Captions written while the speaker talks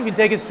You can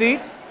take a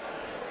seat.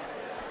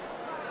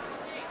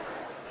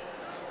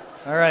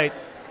 All right.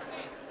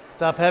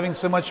 Stop having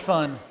so much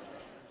fun.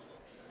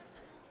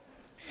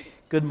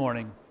 Good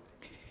morning.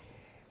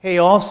 Hey,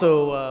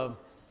 also,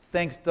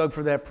 thanks, Doug,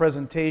 for that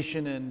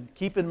presentation. And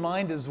keep in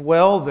mind as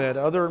well that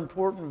other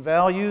important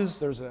values,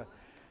 there's an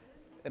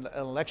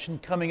election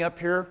coming up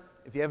here.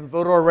 If you haven't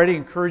voted already, I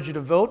encourage you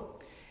to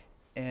vote.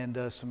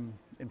 And some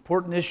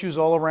important issues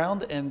all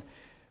around. And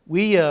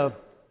we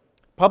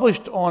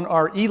published on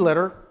our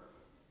e-letter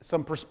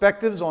some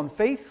perspectives on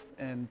faith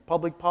and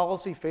public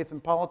policy, faith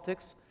and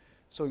politics.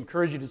 So I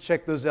encourage you to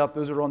check those out.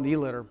 Those are on the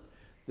e-letter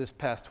this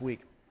past week.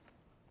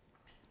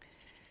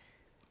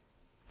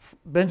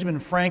 Benjamin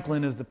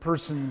Franklin is the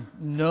person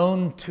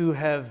known to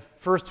have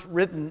first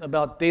written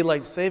about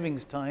daylight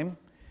savings time.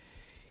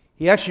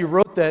 He actually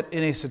wrote that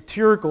in a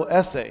satirical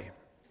essay.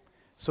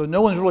 So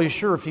no one's really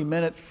sure if he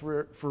meant it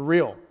for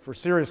real, for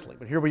seriously,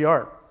 but here we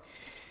are.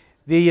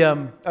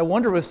 I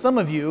wonder with some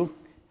of you,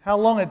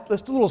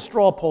 let's do a little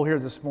straw poll here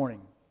this morning.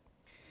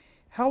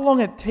 How long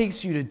it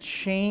takes you to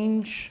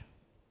change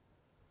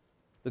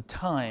the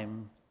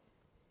time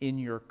in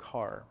your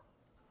car?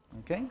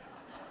 Okay?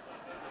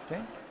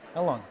 Okay?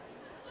 How long?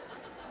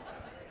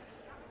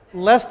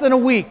 Less than a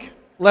week.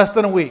 Less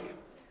than a week.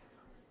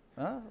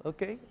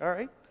 Okay, all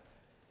right.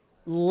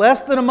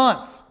 Less than a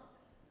month.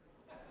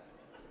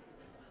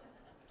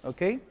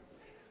 Okay?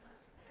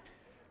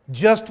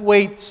 Just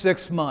wait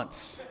 6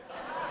 months.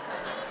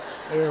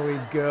 There we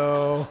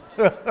go.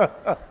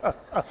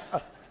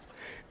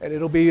 And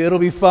it'll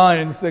be fine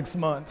in 6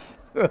 months.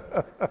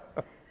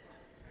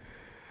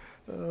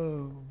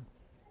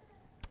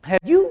 Have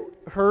you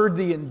heard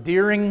the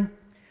endearing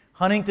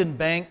Huntington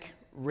Bank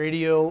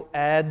radio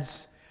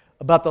ads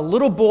about the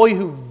little boy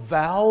who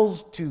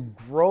vows to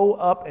grow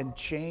up and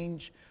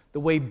change the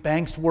way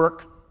banks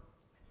work?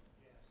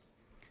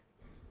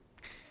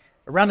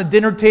 Around the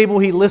dinner table,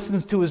 he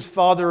listens to his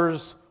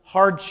father's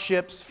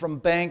hardships from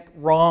bank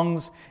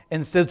wrongs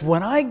and says,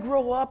 "When I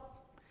grow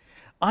up,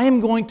 I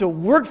am going to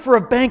work for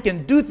a bank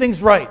and do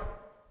things right."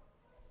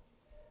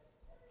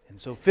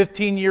 And so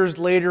 15 years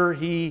later,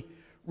 he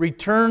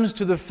returns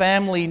to the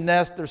family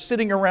nest. They're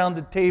sitting around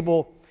the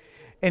table,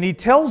 and he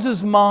tells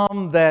his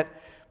mom that,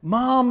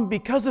 "Mom,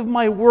 because of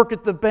my work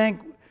at the bank,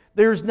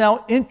 there's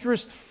now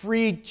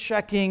interest-free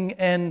checking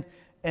and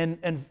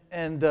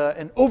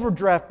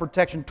overdraft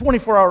protection,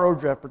 24-hour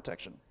overdraft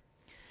protection."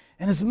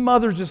 And his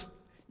mother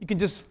you can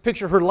just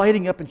picture her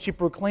lighting up, and she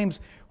proclaims,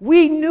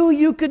 "We knew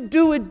you could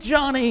do it,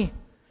 Johnny.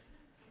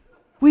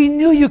 We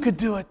knew you could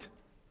do it."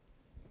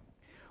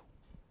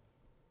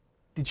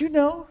 Did you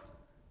know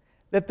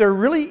that there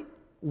really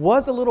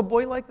was a little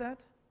boy like that?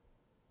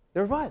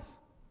 There was.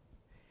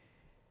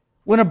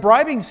 When a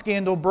bribing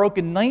scandal broke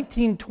in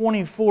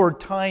 1924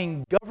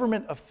 tying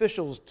government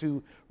officials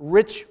to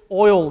rich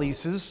oil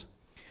leases,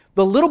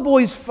 the little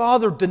boy's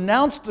father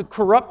denounced the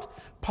corrupt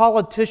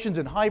politicians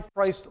and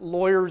high-priced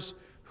lawyers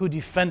who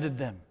defended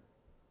them.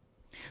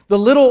 The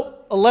little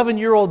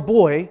 11-year-old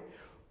boy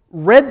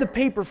read the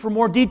paper for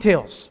more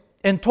details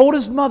and told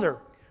his mother,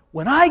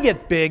 "When I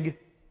get big,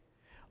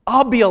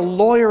 I'll be a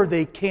lawyer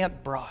they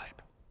can't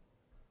bribe."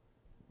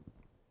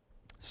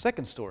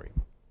 Second story.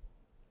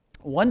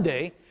 One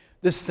day,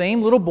 this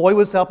same little boy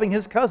was helping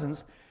his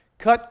cousins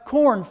cut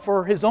corn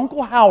for his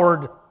Uncle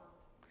Howard.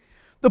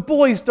 The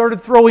boys started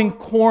throwing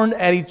corn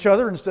at each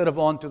other instead of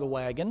onto the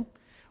wagon.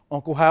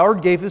 Uncle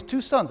Howard gave his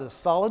two sons a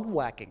solid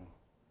whacking.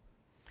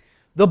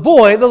 The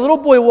little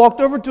boy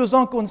walked over to his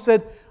uncle and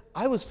said,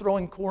 "I was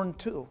throwing corn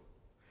too.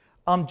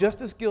 I'm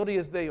just as guilty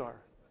as they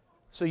are,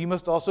 so you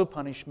must also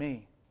punish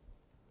me."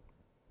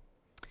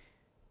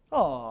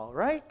 Oh,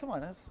 right? Come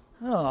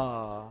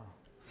on.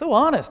 So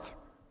honest.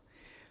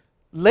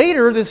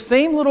 Later, this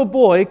same little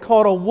boy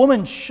caught a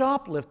woman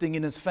shoplifting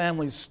in his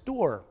family's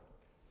store.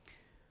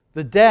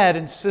 The dad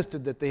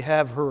insisted that they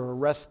have her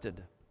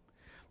arrested.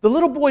 The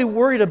little boy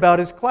worried about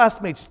his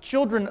classmates,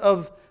 children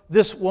of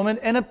this woman,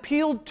 and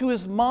appealed to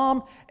his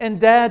mom and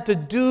dad to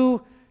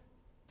do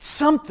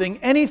something,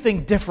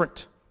 anything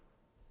different.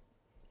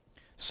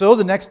 So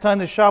the next time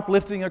the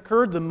shoplifting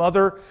occurred, the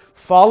mother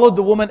followed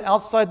the woman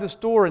outside the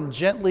store and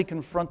gently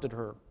confronted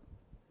her.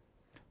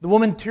 The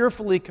woman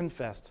tearfully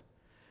confessed,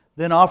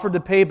 then offered to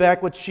pay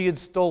back what she had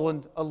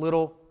stolen a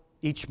little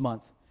each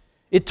month.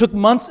 It took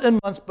months and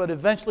months, but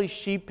eventually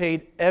she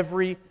paid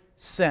every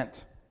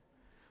cent.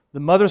 The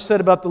mother said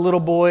about the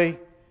little boy,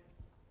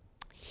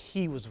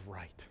 "He was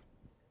right."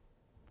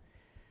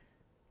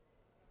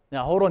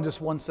 Now hold on just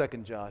 1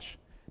 second, Josh.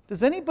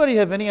 Does anybody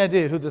have any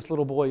idea who this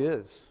little boy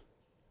is?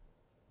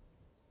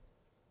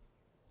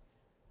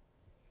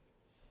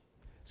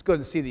 Let's go ahead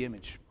and see the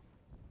image.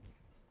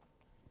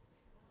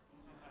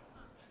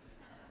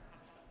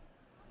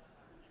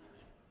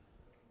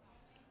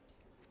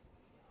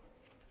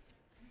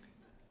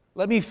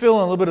 Let me fill in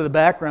a little bit of the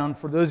background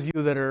for those of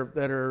you that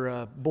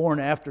are born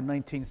after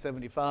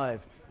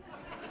 1975.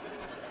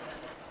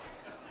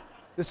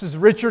 This is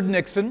Richard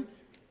Nixon,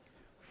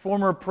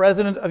 former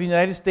President of the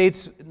United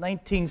States,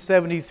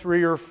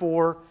 1973 or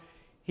 4.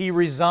 he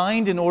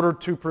resigned in order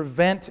to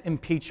prevent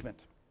impeachment.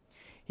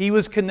 He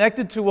was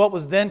connected to what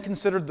was then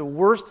considered the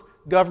worst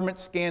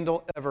government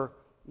scandal ever,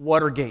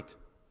 Watergate.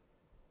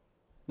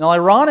 Now,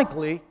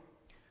 ironically,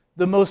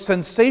 the most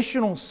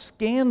sensational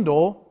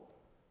scandal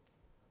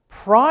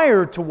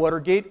prior to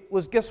Watergate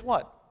was, guess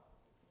what?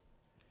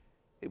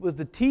 It was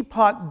the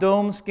Teapot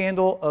Dome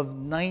scandal of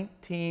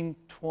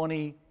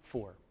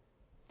 1924.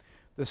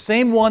 The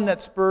same one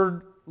that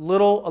spurred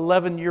little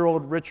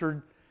 11-year-old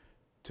Richard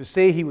to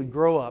say he would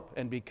grow up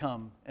and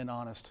become an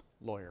honest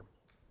lawyer.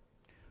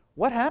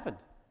 What happened?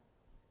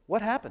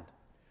 What happened?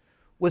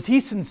 Was he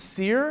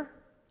sincere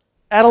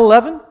at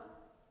 11?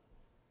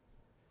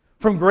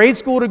 From grade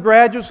school to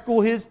graduate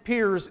school, his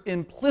peers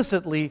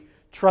implicitly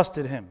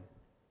trusted him.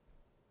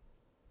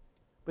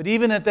 But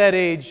even at that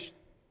age,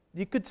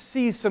 you could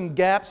see some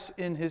gaps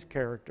in his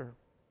character.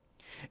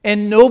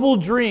 And noble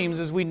dreams,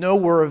 as we know,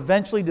 were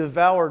eventually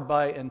devoured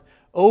by an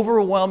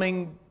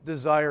overwhelming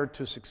desire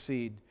to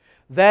succeed.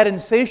 That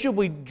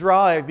insatiable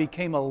drive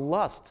became a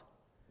lust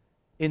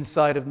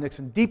inside of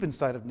Nixon, deep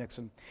inside of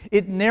Nixon.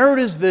 It narrowed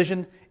his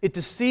vision, it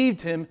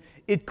deceived him,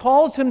 it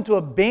caused him to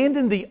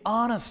abandon the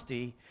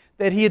honesty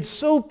that he had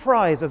so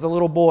prized as a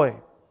little boy.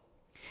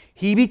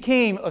 He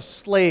became a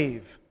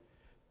slave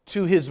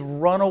to his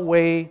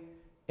runaway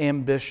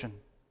ambition.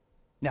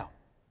 Now,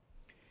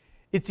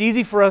 it's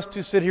easy for us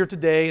to sit here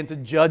today and to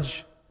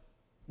judge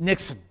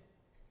Nixon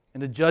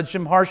and to judge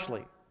him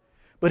harshly.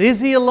 But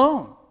is he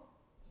alone?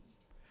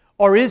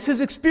 Or is his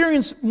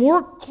experience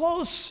more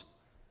close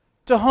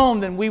to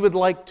home than we would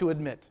like to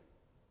admit?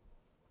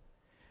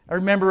 I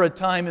remember a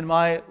time in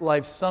my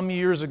life some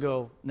years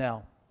ago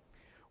now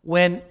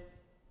when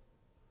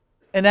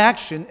an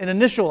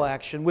initial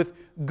action with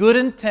good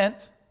intent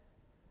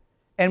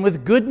and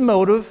with good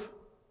motive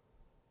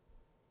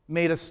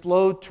made a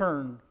slow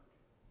turn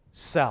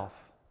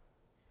south.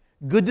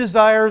 Good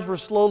desires were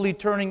slowly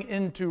turning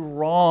into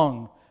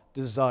wrong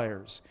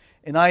desires.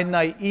 And I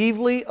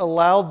naively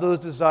allowed those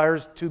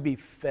desires to be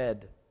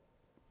fed.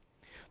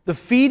 The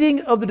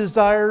feeding of the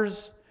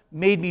desires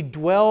made me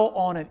dwell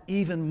on it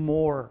even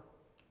more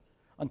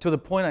until the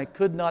point I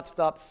could not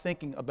stop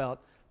thinking about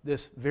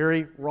this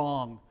very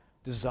wrong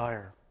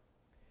desire.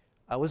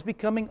 I was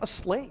becoming a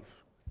slave.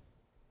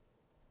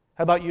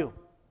 How about you?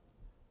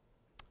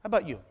 How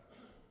about you?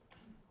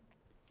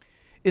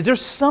 Is there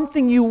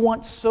something you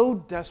want so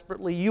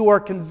desperately, you are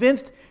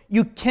convinced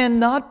you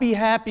cannot be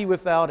happy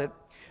without it,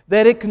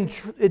 that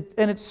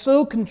it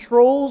so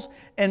controls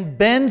and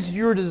bends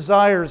your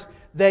desires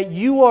that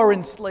you are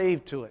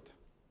enslaved to it?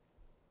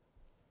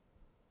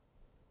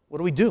 What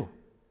do we do?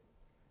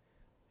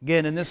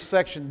 Again, in this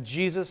section,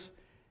 Jesus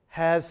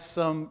has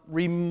some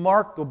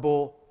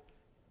remarkable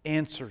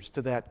answers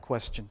to that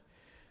question.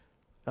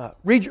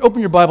 Open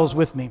your Bibles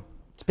with me.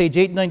 It's page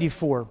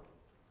 894.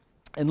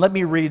 And let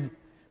me read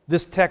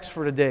this text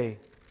for today.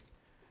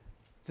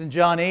 It's in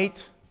John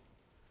 8,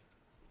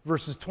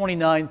 verses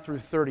 29 through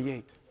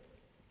 38.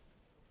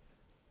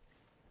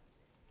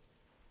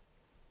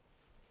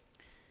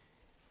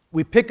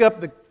 We pick up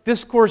the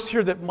discourse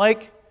here that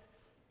Mike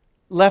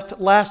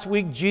left last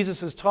week.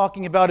 Jesus is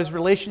talking about his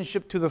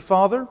relationship to the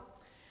Father.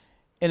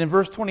 And in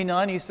verse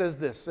 29, he says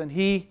this, "And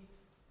he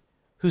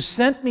who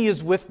sent me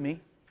is with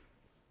me.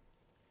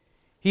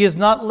 He has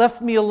not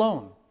left me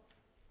alone,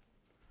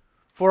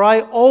 for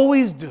I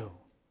always do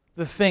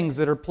the things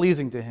that are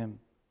pleasing to him."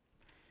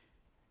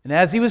 And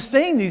as he was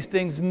saying these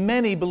things,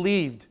 many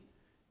believed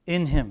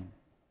in him.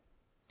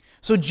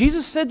 So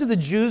Jesus said to the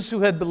Jews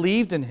who had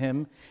believed in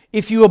him,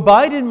 "If you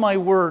abide in my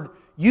word,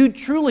 you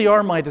truly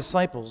are my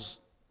disciples,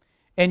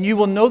 and you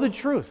will know the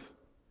truth."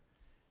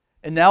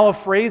 And now a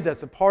phrase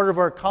that's a part of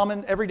our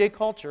common everyday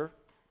culture.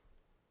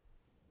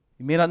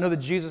 You may not know that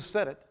Jesus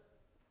said it,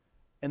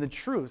 and the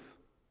truth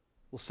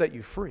will set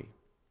you free.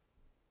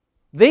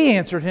 They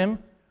answered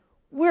him,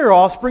 "We're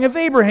offspring of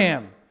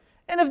Abraham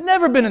and have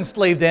never been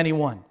enslaved to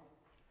anyone.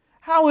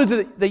 How is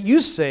it that you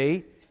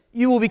say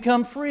you will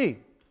become free?"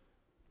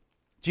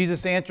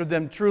 Jesus answered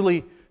them,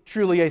 "Truly,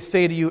 truly, I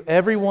say to you,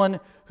 everyone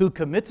who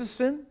commits a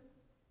sin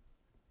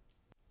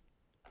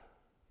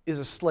is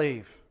a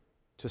slave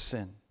to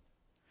sin.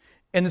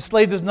 And the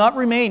slave does not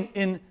remain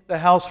in the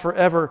house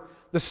forever.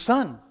 The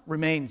Son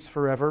remains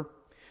forever.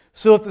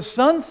 So if the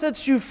Son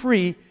sets you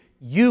free,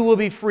 you will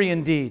be free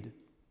indeed.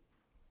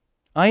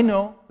 I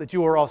know that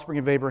you are offspring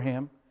of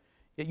Abraham,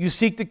 yet you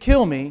seek to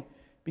kill me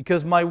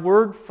because my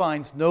word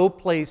finds no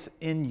place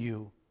in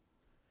you.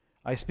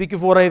 I speak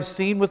of what I have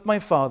seen with my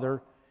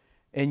Father,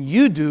 and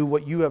you do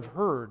what you have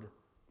heard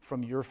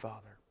from your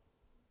father."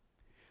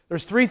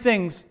 There's three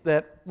things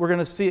that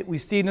we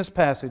see in this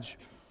passage.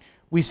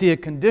 We see a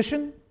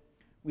condition,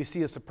 we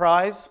see a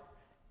surprise,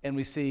 and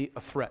we see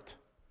a threat.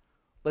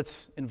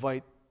 Let's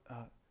invite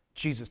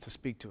Jesus to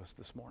speak to us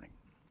this morning.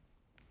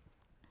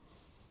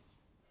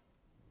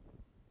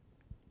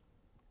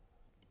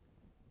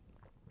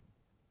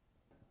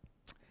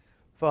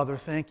 Father,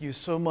 thank you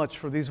so much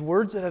for these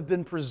words that have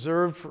been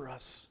preserved for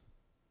us.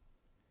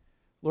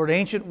 Lord,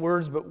 ancient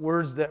words, but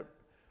words that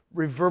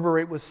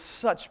reverberate with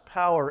such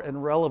power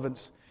and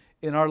relevance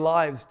in our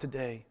lives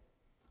today.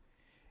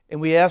 And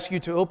we ask you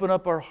to open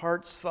up our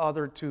hearts,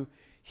 Father, to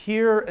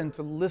hear and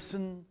to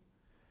listen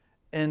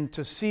and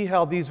to see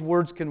how these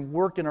words can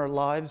work in our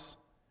lives.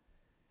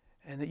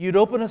 And that you'd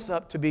open us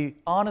up to be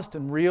honest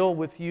and real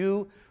with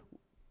you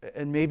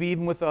and maybe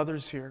even with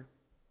others here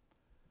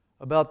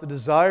about the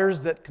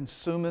desires that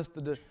consume us,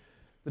 the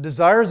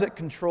desires that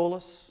control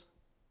us,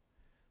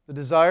 the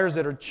desires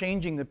that are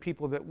changing the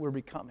people that we're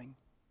becoming.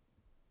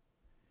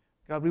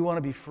 God, we want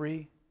to be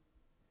free,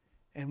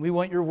 and we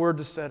want your word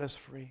to set us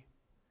free.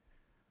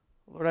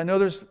 Lord, I know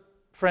there's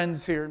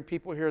friends here and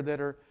people here that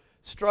are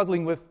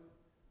struggling with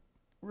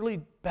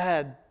really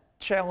bad,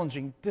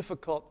 challenging,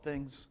 difficult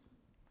things.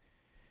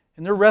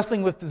 And they're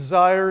wrestling with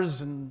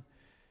desires and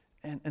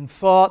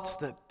thoughts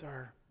that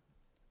are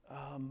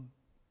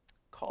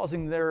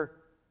causing their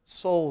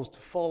souls to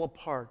fall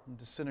apart and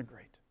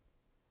disintegrate.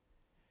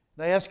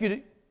 And I ask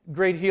you,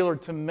 great healer,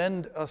 to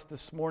mend us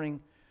this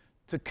morning,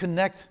 to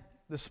connect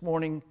this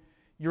morning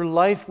your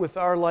life with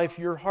our life,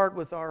 your heart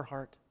with our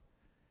heart,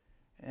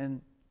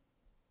 and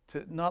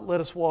to not let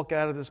us walk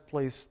out of this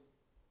place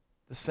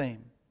the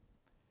same.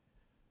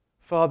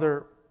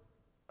 Father,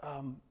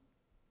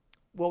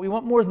 what we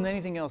want more than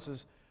anything else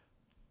is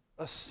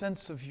a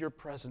sense of your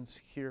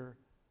presence here.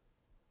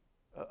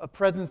 A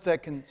presence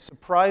that can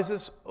surprise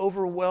us,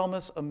 overwhelm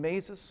us,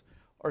 amaze us,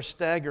 or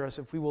stagger us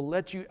if we will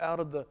let you out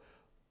of the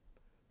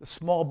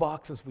small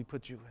boxes we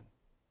put you in.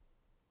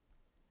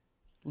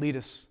 Lead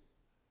us.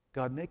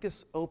 God, make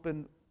us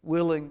open,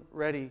 willing,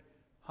 ready,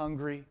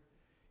 hungry.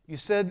 You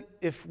said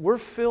if we're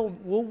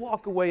filled, we'll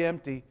walk away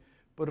empty,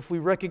 but if we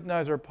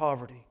recognize our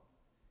poverty,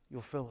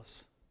 you'll fill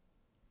us.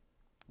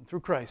 And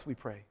through Christ we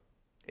pray.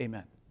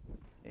 Amen.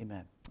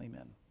 Amen.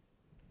 Amen.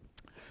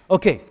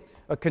 Okay,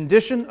 a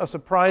condition, a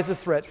surprise, a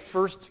threat.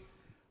 First,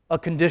 a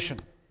condition.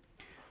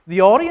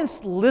 The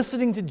audience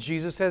listening to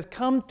Jesus has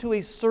come to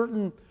a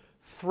certain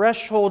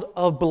threshold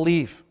of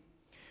belief.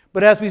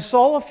 But as we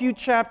saw a few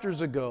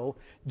chapters ago,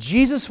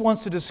 Jesus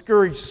wants to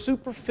discourage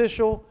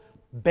superficial,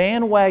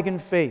 bandwagon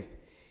faith.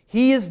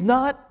 He is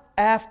not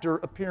after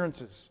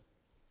appearances.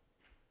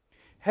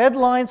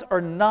 Headlines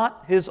are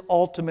not his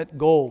ultimate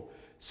goal.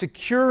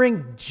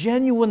 Securing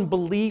genuine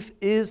belief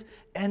is,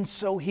 and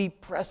so he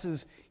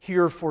presses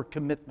here for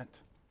commitment.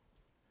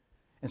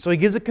 And so he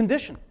gives a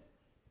condition.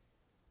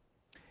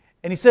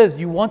 And he says,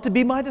 you want to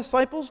be my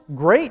disciples?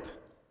 Great.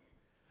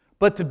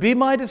 But to be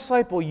my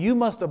disciple, you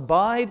must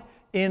abide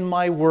in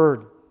my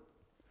word.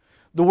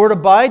 The word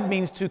abide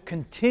means to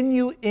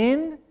continue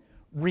in,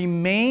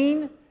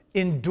 remain,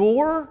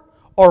 endure,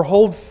 or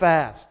hold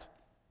fast.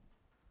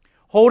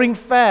 Holding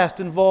fast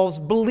involves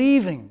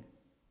believing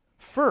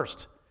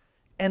first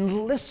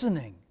and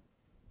listening.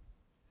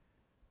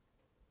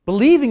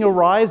 Believing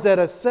arrives at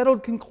a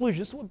settled conclusion.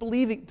 This is what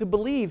to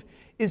believe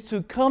is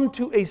to come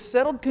to a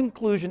settled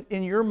conclusion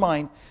in your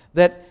mind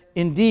that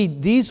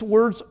indeed these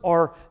words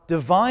are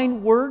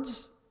divine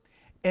words,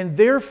 and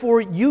therefore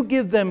you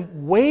give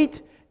them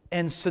weight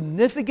and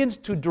significance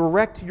to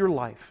direct your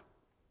life.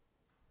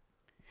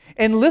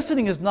 And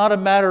listening is not a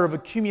matter of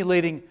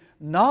accumulating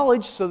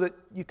knowledge so that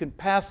you can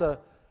pass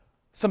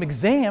some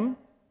exam.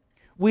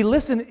 We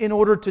listen in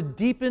order to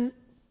deepen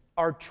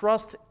our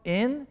trust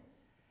in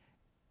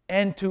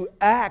and to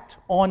act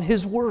on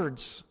His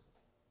words.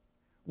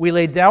 We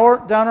lay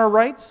down our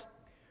rights.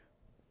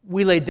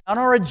 We lay down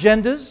our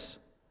agendas.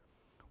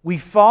 We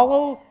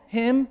follow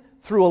Him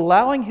through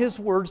allowing His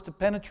words to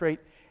penetrate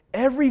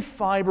every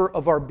fiber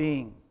of our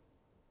being.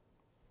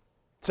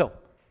 So,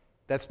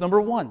 that's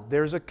number one.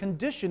 There's a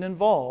condition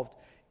involved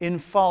in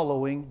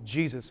following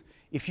Jesus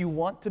if you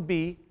want to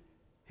be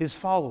His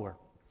follower.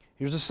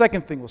 Here's the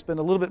second thing. We'll spend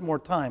a little bit more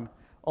time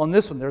on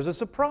this one. There's a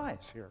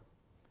surprise here.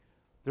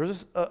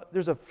 There's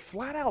a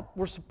flat out,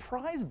 we're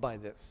surprised by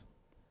this.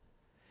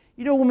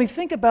 You know, when we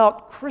think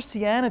about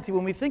Christianity,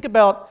 when we think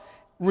about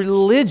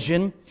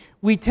religion,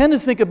 we tend to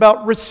think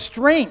about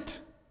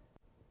restraint.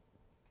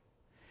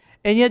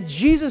 And yet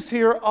Jesus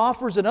here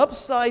offers an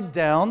upside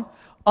down,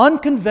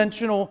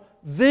 unconventional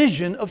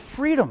vision of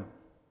freedom.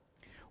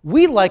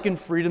 We liken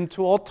freedom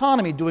to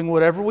autonomy, doing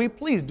whatever we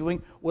please,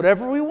 doing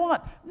whatever we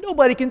want.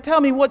 Nobody can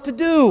tell me what to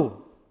do.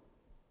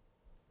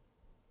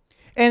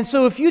 And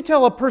so if you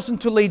tell a person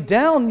to lay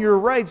down your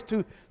rights,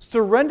 to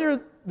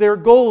surrender their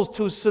goals,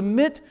 to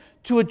submit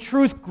to a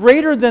truth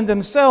greater than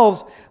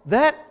themselves,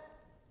 that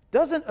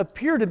doesn't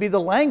appear to be the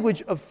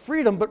language of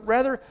freedom, but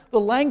rather the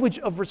language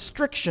of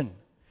restriction.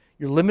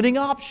 You're limiting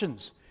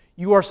options.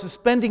 You are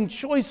suspending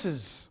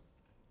choices.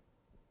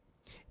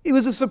 It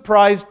was a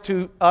surprise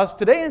to us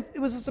today, and it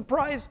was a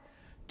surprise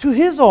to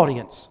his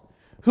audience,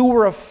 who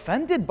were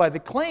offended by the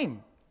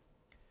claim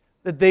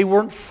that they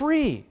weren't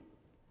free.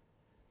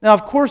 Now,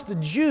 of course, the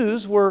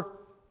Jews were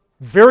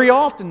very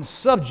often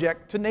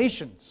subject to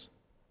nations,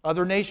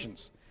 other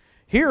nations.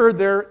 Here,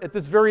 at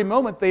this very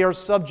moment, they are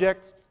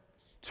subject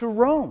to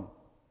Rome.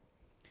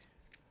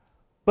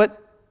 But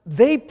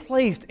they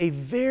placed a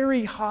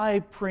very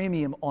high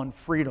premium on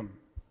freedom.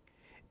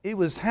 It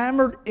was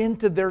hammered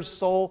into their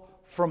soul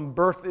from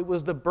birth. It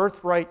was the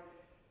birthright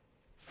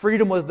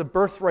freedom was the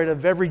birthright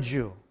of every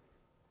Jew.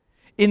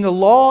 In the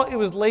law, it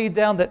was laid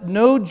down that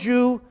no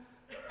Jew,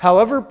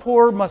 however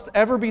poor, must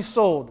ever be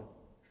sold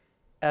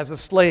as a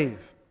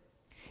slave.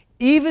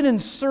 Even in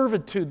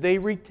servitude, they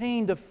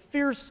retained a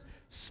fierce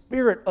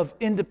spirit of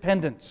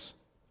independence.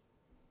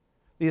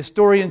 The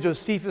historian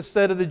Josephus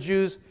said of the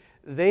Jews,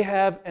 they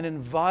have an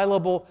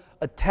inviolable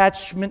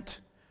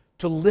attachment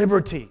to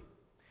liberty.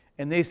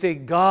 And they say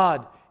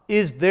God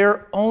is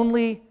their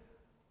only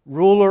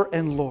ruler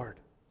and Lord.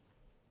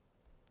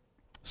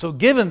 So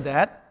given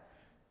that,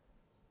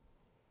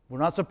 we're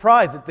not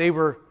surprised that they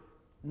were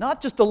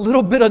not just a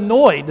little bit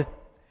annoyed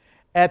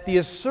at the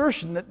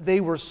assertion that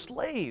they were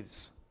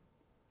slaves.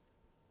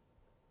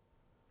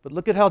 But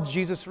look at how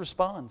Jesus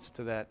responds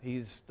to that.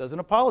 He doesn't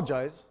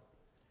apologize.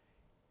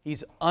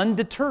 He's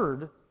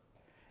undeterred,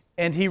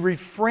 and he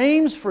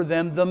reframes for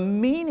them the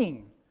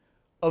meaning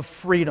of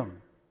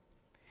freedom.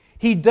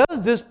 He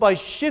does this by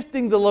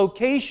shifting the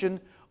location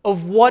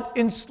of what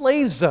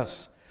enslaves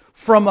us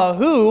from a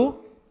who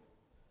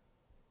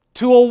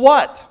to a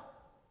what.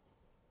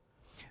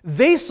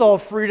 They saw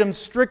freedom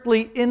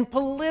strictly in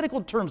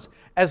political terms,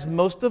 as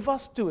most of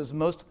us do, as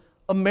most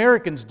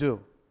Americans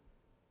do.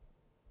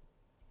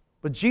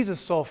 But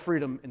Jesus saw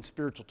freedom in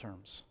spiritual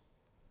terms.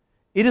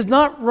 It is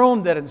not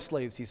Rome that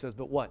enslaves, he says,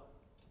 but what?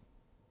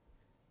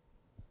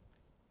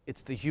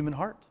 It's the human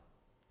heart.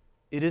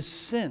 It is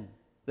sin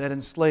that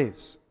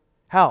enslaves.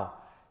 How?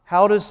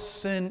 How does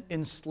sin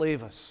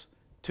enslave us?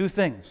 Two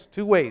things,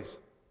 two ways.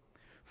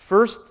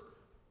 First,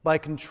 by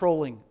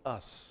controlling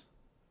us.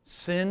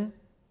 Sin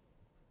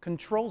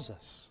controls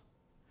us.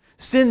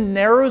 Sin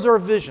narrows our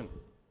vision.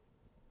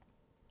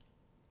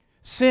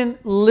 Sin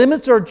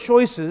limits our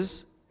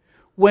choices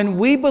when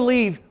we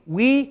believe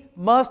we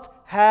must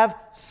have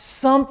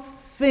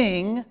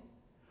something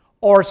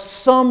or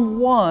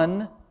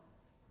someone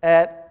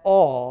at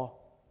all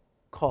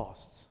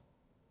costs.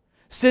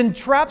 Sin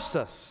traps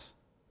us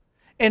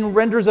and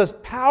renders us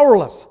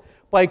powerless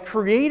by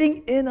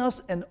creating in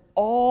us an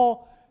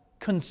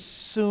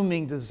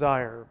all-consuming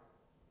desire.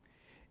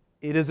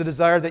 It is a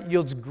desire that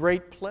yields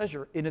great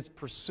pleasure in its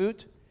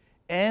pursuit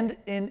and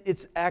in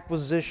its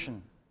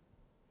acquisition.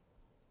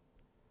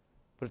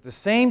 But at the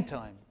same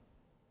time,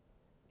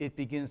 it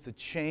begins to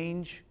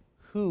change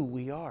who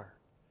we are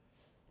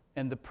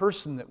and the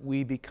person that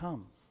we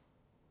become.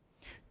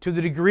 To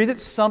the degree that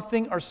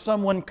something or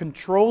someone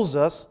controls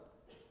us,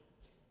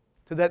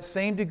 to that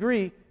same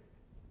degree,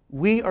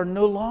 we are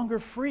no longer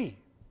free.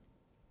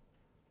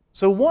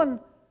 So one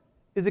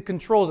is it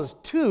controls us.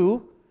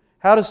 Two,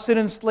 how does sin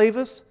enslave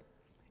us?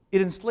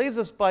 It enslaves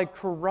us by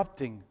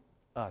corrupting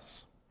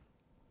us.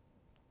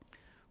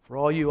 For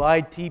all you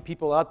IT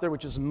people out there,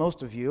 which is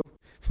most of you,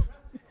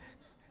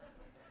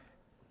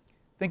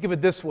 think of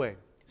it this way.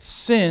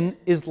 Sin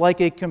is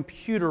like a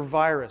computer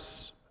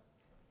virus.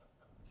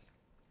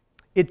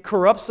 It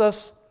corrupts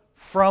us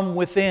from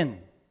within.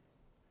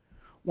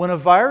 When a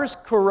virus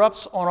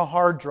corrupts on a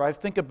hard drive,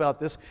 think about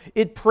this,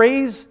 it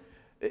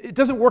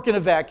doesn't work in a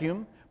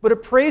vacuum, but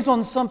it preys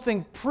on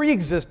something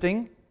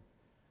pre-existing,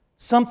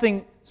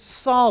 something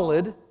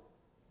solid,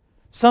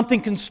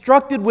 something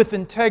constructed with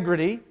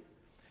integrity,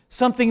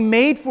 something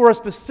made for a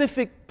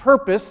specific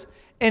purpose,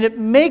 and it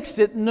makes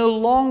it no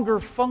longer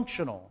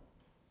functional.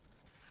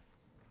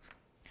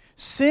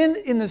 Sin,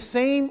 in the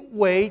same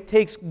way,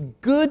 takes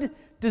good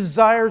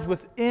desires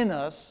within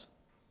us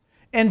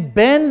and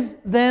bends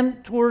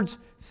them towards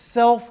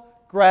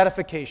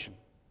self-gratification.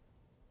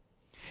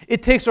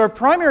 It takes our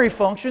primary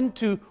function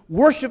to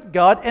worship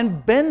God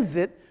and bends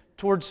it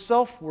towards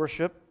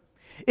self-worship.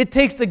 It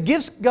takes the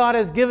gifts God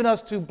has given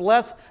us to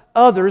bless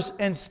others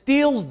and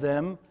steals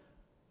them,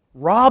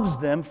 robs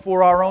them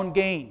for our own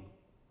gain.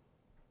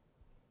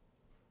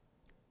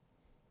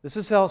 This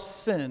is how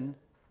sin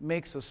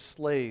makes us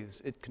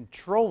slaves. It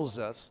controls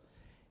us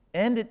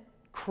and it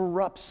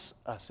corrupts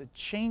us. It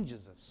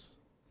changes us.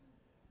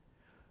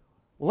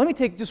 Well, let me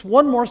take just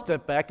one more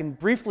step back and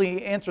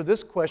briefly answer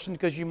this question,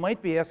 because you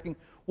might be asking,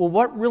 well,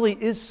 what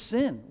really is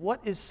sin?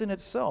 What is sin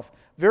itself?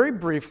 Very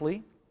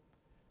briefly,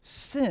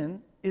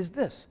 sin is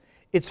this.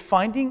 It's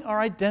finding our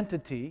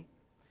identity.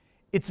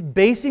 It's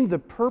basing the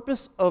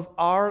purpose of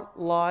our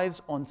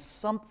lives on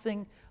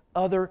something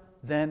other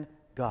than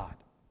God.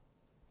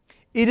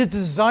 It is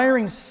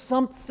desiring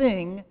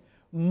something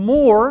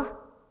more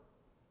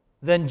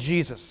than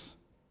Jesus.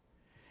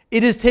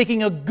 It is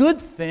taking a good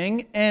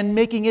thing and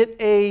making it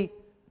an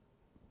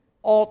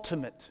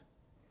ultimate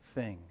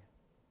thing.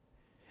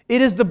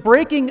 It is the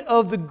breaking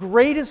of the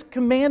greatest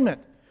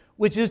commandment,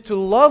 which is to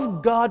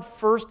love God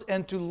first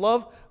and to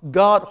love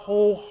God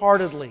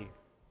wholeheartedly.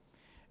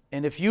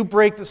 And if you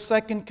break the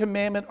second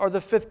commandment or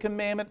the fifth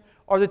commandment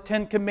or the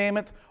 10th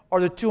commandment or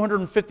the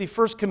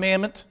 251st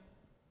commandment,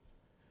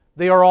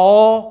 they are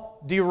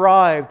all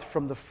derived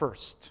from the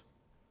first.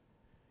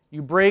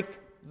 You break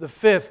the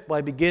fifth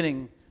by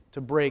beginning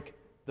to break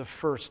the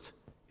first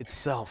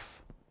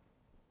itself.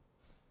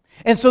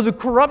 And so the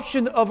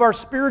corruption of our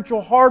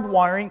spiritual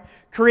hardwiring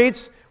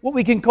creates what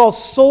we can call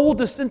soul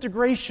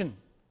disintegration.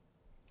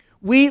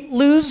 We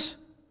lose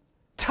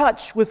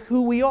touch with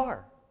who we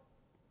are.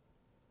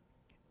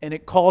 And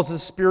it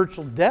causes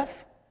spiritual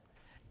death,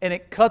 and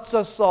it cuts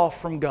us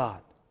off from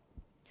God.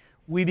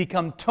 We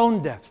become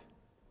tone deaf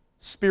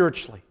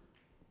spiritually.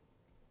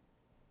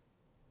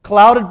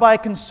 Clouded by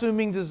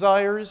consuming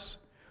desires,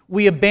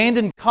 we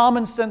abandon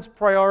common sense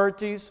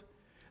priorities.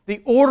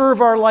 The order of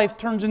our life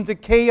turns into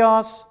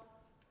chaos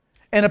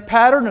and a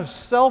pattern of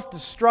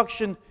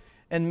self-destruction,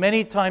 and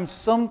many times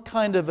some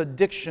kind of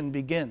addiction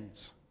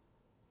begins.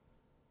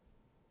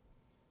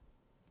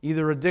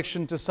 Either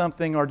addiction to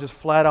something or just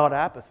flat-out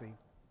apathy.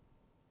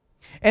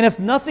 And if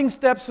nothing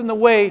steps in the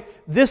way,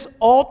 this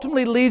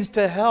ultimately leads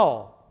to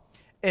hell,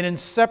 an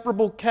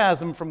inseparable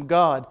chasm from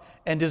God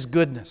and His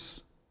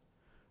goodness.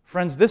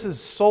 Friends, this is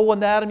Soul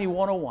Anatomy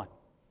 101.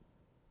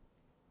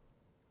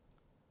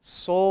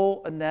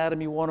 Soul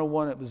Anatomy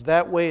 101. It was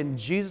that way in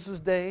Jesus'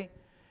 day.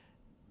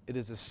 It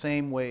is the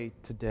same way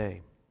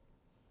today.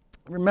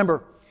 I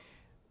remember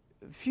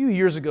a few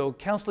years ago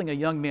counseling a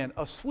young man,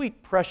 a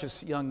sweet,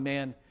 precious young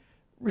man.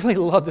 Really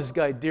loved this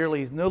guy dearly.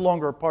 He's no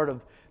longer a part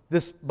of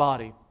this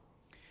body.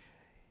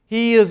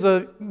 He is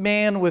a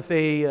man with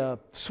a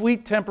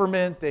sweet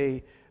temperament,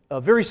 a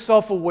very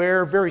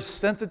self-aware, very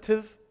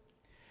sensitive,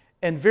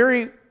 and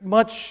very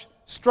much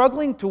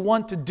struggling to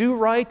want to do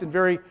right, and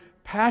very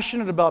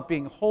passionate about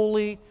being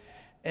holy,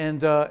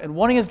 and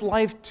wanting his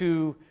life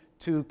to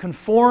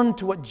conform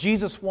to what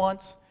Jesus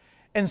wants.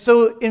 And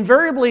so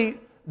invariably,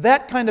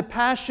 that kind of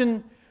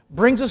passion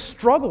brings a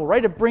struggle,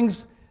 right? It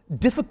brings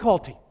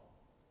difficulty.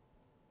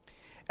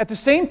 At the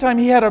same time,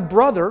 he has a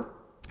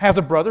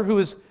brother who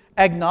is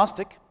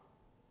agnostic.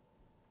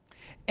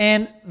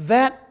 And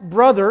that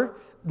brother,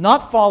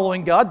 not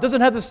following God,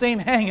 doesn't have the same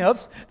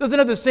hang-ups, doesn't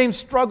have the same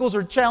struggles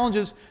or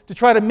challenges to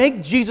try to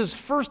make Jesus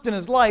first in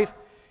his life.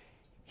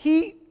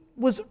 He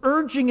was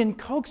urging and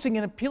coaxing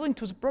and appealing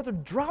to his brother,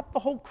 drop the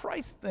whole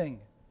Christ thing.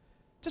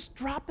 Just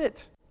drop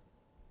it.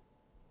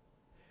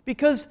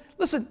 Because,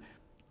 listen,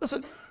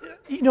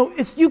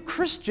 it's you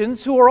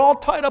Christians who are all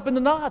tied up in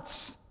the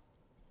knots.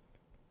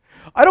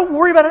 I don't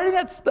worry about any of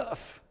that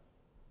stuff.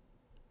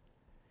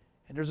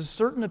 And there's a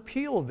certain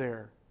appeal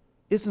there,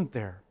 isn't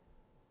there?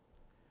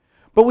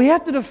 But we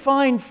have to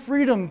define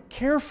freedom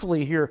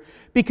carefully here,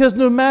 because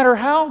no matter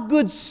how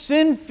good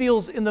sin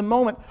feels in the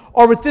moment,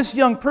 or with this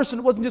young person,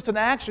 it wasn't just an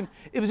action,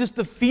 it was just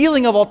the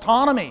feeling of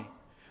autonomy,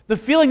 the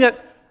feeling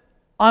that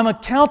I'm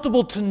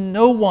accountable to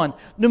no one.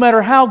 No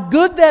matter how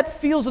good that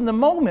feels in the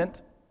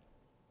moment,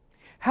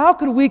 how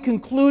could we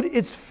conclude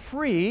it's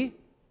free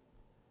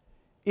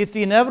if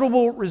the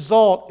inevitable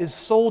result is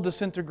soul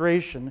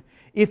disintegration,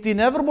 if the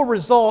inevitable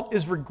result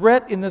is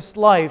regret in this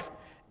life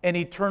and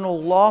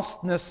eternal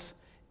lostness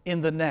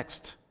in the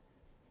next?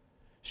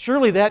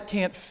 Surely that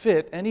can't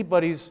fit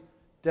anybody's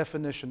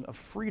definition of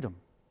freedom.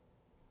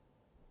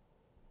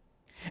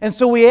 And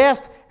so we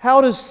asked,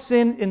 how does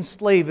sin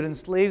enslave? It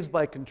enslaves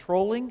by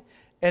controlling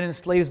and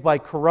enslaves by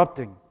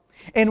corrupting.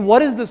 And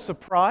what is the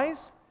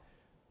surprise?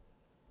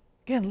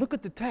 Again, look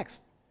at the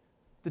text.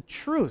 The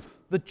truth,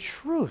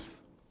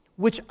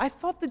 which I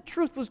thought the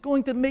truth was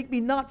going to make me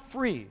not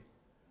free,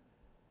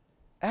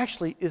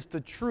 actually is the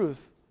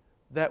truth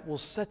that will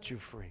set you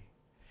free.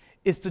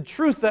 It's the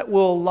truth that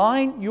will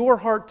align your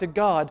heart to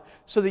God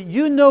so that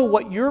you know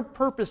what your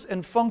purpose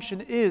and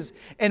function is.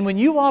 And when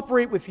you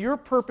operate with your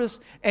purpose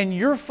and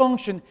your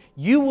function,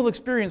 you will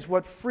experience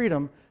what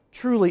freedom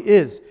truly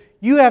is.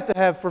 You have to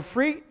have, for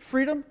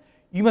freedom,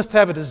 you must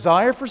have a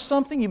desire for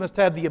something, you must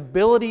have the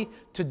ability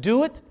to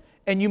do it,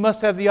 and you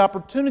must have the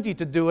opportunity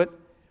to do it.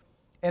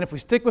 And if we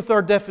stick with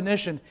our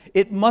definition,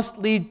 it must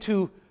lead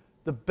to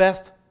the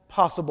best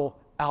possible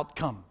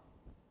outcome.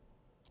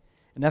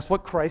 And that's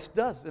what Christ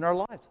does in our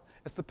lives.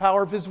 That's the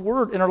power of His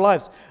Word in our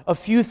lives. A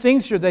few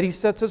things here that He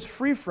sets us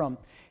free from.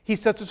 He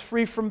sets us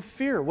free from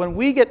fear. When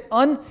we get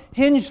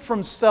unhinged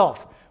from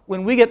self,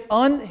 when we get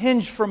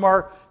unhinged from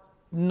our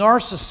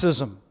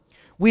narcissism,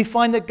 we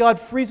find that God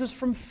frees us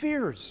from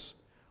fears,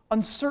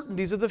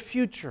 uncertainties of the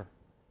future.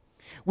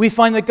 We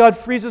find that God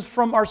frees us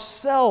from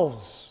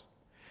ourselves,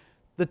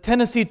 the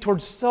tendency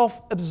towards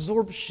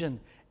self-absorption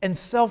and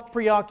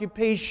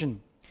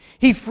self-preoccupation.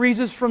 He frees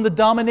us from the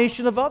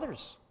domination of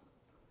others.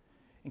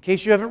 In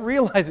case you haven't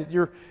realized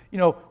it,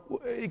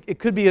 it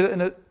could be in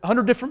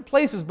 100 different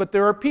places, but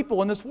there are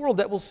people in this world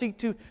that will seek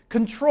to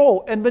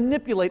control and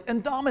manipulate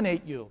and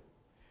dominate you.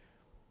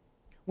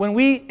 When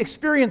we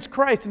experience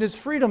Christ and His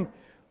freedom,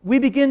 we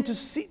begin to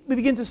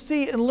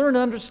see and learn and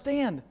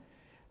understand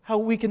how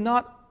we can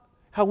not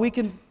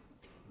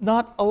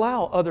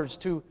allow others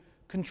to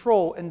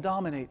control and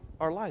dominate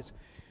our lives,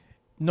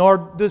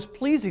 nor does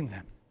pleasing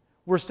them.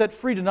 We're set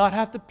free to not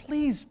have to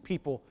please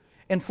people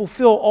and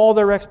fulfill all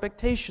their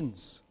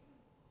expectations.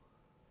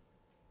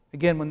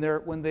 Again,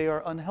 when they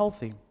are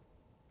unhealthy.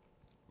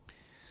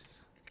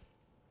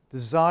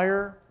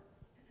 Desire,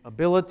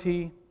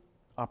 ability,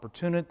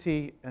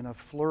 opportunity, and a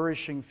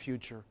flourishing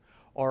future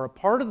are a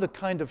part of the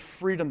kind of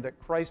freedom that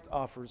Christ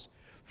offers,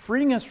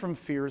 freeing us from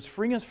fears,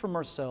 freeing us from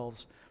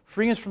ourselves,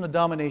 freeing us from the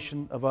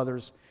domination of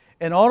others,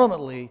 and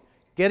ultimately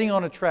getting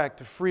on a track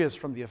to free us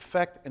from the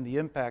effect and the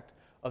impact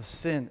of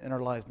sin in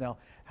our lives. Now,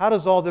 how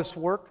does all this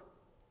work?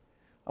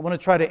 I want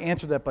to try to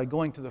answer that by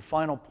going to the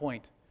final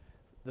point,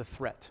 the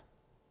threat.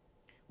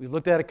 We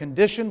looked at a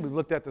condition, we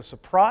looked at the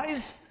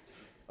surprise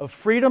of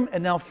freedom,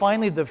 and now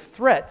finally the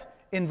threat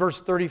in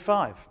verse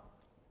 35.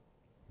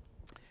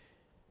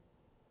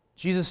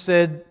 Jesus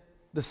said,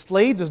 "The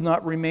slave does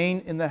not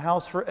remain in the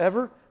house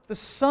forever, the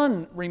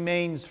son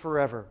remains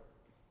forever."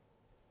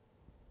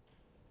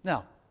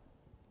 Now,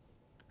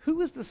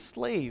 who is the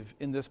slave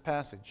in this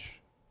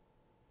passage?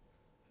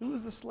 Who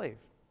is the slave?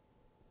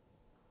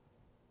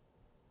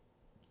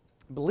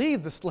 I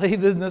believe the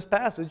slave in this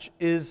passage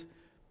is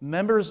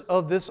members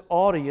of this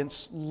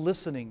audience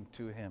listening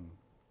to him.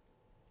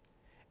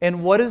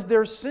 And what is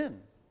their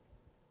sin?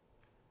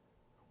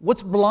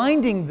 What's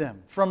blinding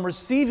them from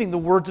receiving the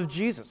words of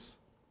Jesus?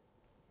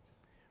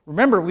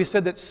 Remember, we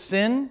said that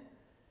sin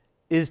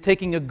is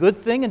taking a good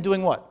thing and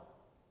doing what?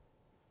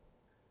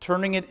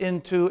 Turning it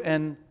into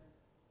an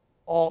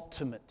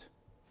ultimate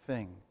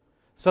thing.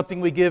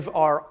 Something we give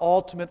our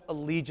ultimate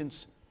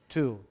allegiance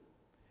to.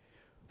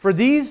 For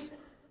these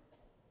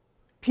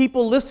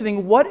people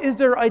listening, what is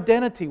their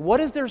identity?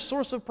 What is their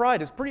source of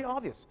pride? It's pretty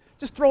obvious.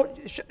 Just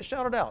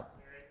shout it out.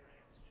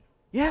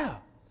 Yeah,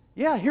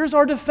 here's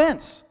our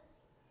defense.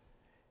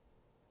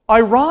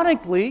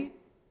 Ironically,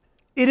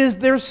 it is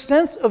their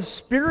sense of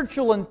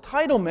spiritual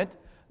entitlement,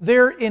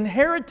 their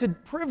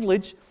inherited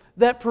privilege,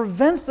 that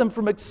prevents them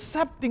from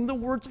accepting the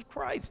words of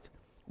Christ.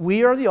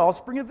 We are the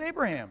offspring of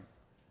Abraham.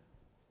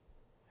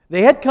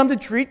 They had come to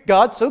treat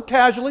God so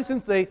casually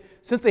since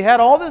they had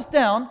all this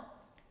down.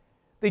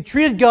 They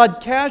treated God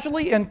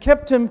casually and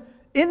kept Him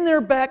in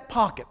their back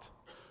pocket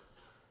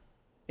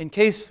in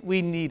case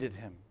we needed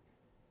Him.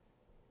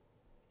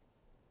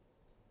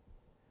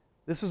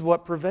 This is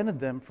what prevented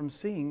them from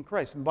seeing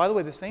Christ. And by the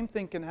way, the same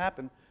thing can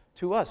happen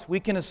to us. We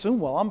can assume,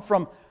 well, I'm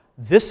from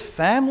this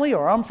family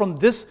or I'm from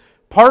this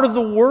part of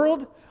the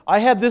world. I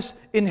have this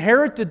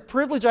inherited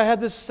privilege. I have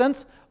this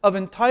sense of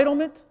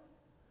entitlement.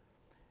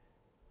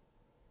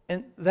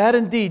 And that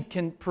indeed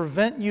can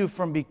prevent you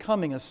from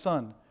becoming a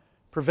son,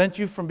 prevent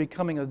you from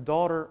becoming a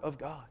daughter of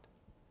God.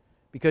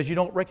 Because you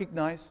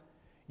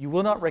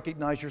will not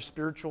recognize your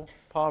spiritual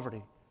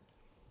poverty.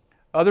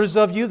 Others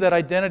of you, that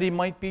identity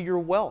might be your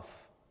wealth.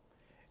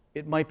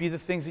 It might be the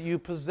things that you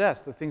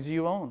possess, the things that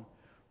you own.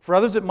 For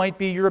others, it might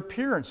be your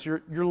appearance,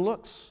 your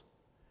looks.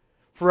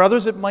 For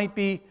others, it might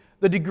be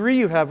the degree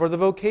you have or the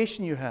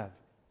vocation you have.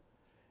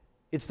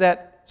 It's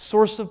that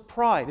source of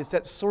pride. It's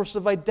that source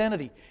of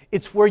identity.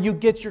 It's where you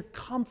get your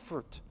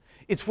comfort.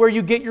 It's where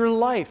you get your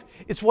life.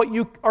 It's what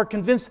you are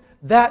convinced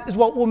that is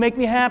what will make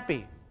me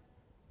happy.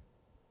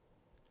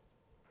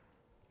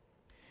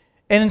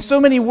 And in so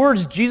many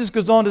words, Jesus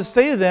goes on to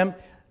say to them,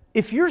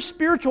 if you're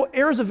spiritual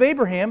heirs of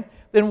Abraham,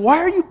 then why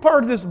are you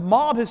part of this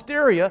mob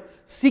hysteria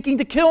seeking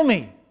to kill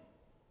me?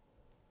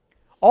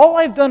 All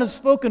I've done is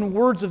spoken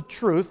words of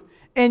truth,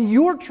 and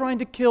you're trying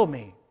to kill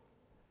me.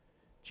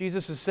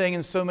 Jesus is saying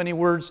in so many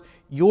words,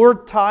 you're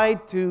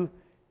tied to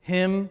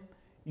Him.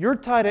 Your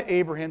tie to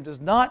Abraham does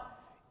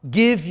not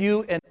give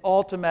you an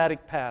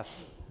automatic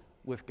pass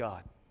with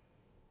God.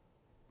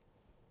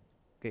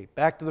 Okay,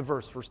 back to the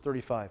verse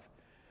 35.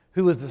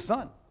 Who is the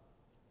Son?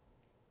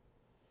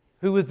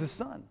 Who is the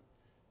Son?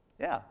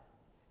 Yeah,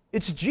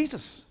 it's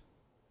Jesus.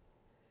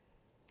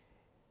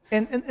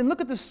 And look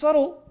at the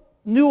subtle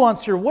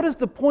nuance here. What is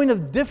the point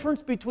of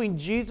difference between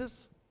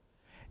Jesus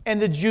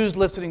and the Jews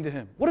listening to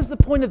Him? What is the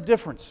point of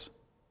difference?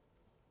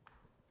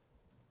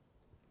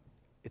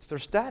 It's their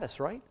status,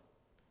 right?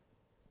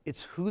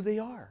 It's who they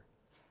are.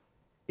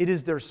 It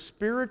is their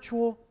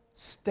spiritual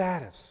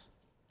status.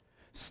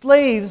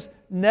 Slaves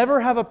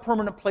never have a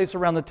permanent place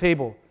around the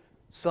table.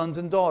 Sons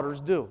and daughters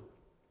do.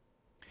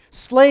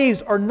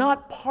 Slaves are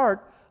not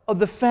part of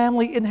the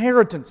family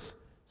inheritance.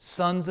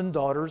 Sons and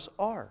daughters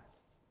are.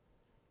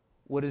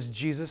 What is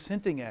Jesus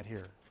hinting at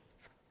here?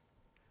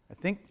 I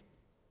think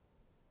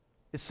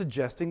it's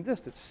suggesting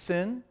this, that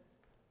sin,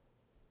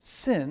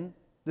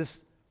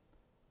 this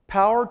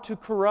power to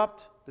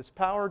corrupt, this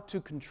power to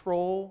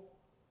control,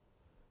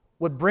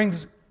 what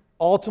brings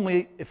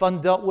ultimately, if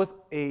undealt with,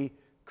 a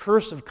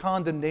curse of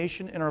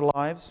condemnation in our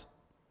lives.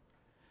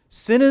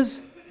 Sin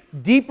is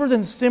deeper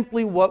than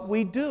simply what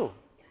we do.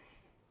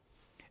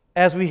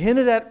 As we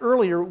hinted at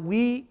earlier,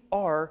 we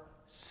are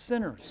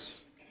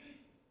sinners.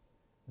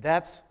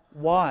 That's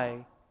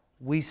why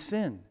we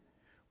sin.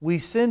 We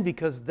sin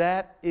because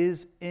that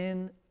is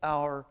in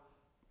our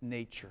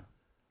nature.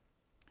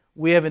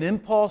 We have an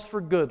impulse for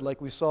good,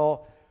 like we saw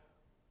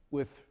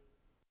with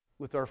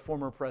our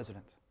former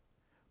president.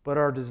 But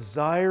our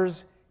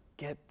desires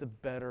get the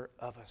better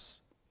of us.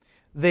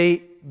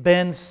 They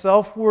bend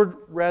selfward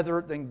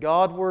rather than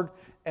Godward,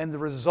 and the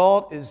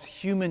result is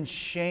human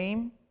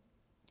shame.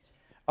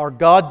 Our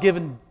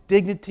God-given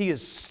dignity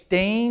is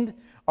stained.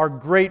 Our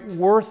great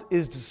worth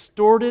is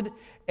distorted,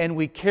 and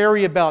we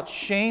carry about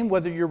shame,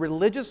 whether you're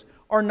religious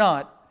or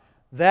not.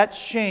 That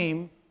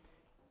shame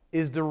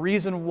is the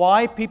reason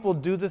why people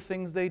do the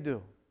things they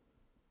do.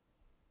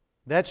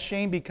 That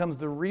shame becomes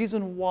the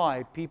reason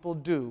why people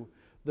do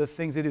the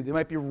things they do. They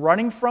might be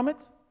running from it.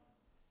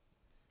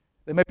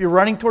 They might be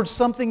running towards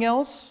something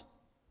else,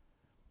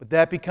 but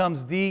that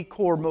becomes the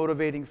core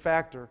motivating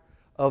factor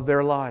of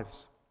their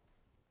lives.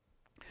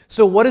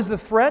 So what is the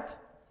threat?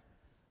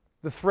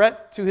 The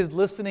threat to his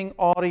listening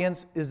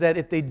audience is that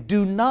if they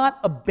do not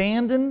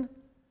abandon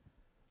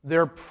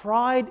their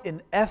pride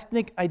in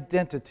ethnic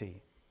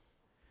identity,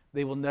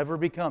 they will never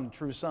become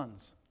true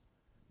sons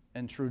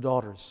and true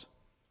daughters.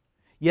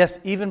 Yes,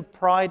 even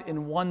pride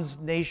in one's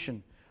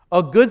nation,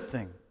 a good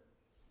thing,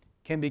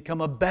 can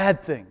become a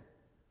bad thing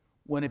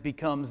when it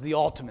becomes the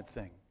ultimate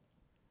thing.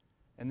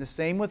 And the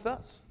same with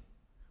us.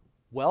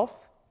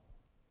 Wealth,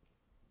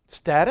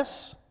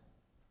 status,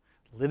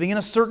 living in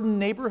a certain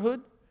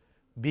neighborhood,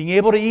 being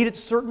able to eat at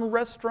certain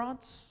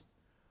restaurants,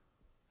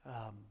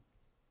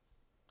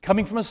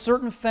 coming from a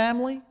certain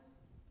family,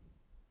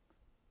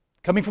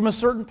 coming from a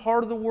certain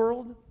part of the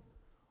world,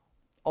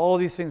 all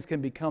of these things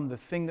can become the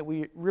thing that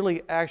we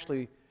really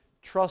actually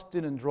trust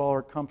in and draw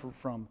our comfort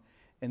from,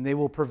 and they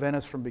will prevent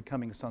us from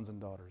becoming sons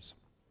and daughters.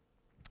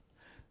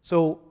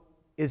 So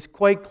it's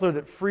quite clear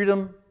that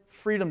freedom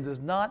does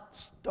not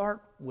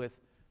start with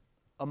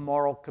a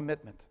moral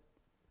commitment.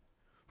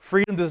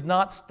 Freedom does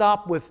not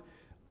stop with,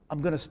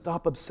 I'm going to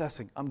stop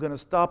obsessing. I'm going to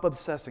stop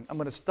obsessing. I'm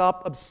going to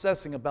stop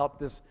obsessing about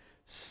this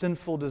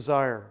sinful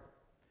desire.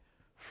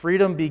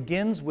 Freedom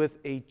begins with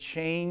a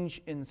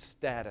change in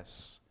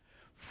status.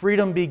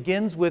 Freedom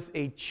begins with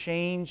a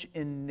change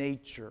in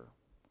nature.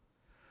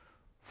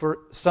 For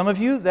some of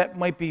you, that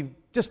might be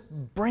just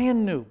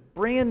brand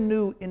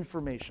new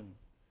information,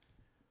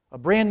 a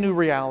brand new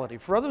reality.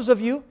 For others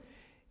of you,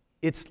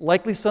 it's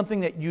likely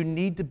something that you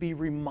need to be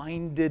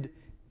reminded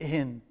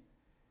in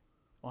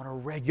on a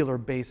regular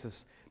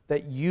basis,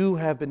 that you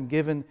have been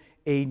given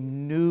a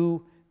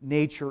new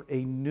nature,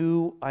 a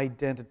new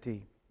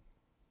identity.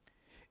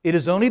 It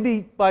is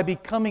only by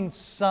becoming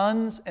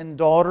sons and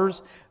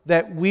daughters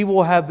that we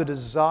will have the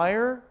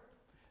desire,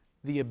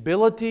 the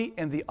ability,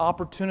 and the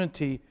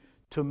opportunity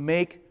to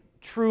make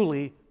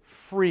truly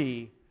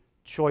free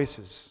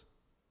choices.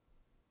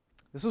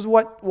 This is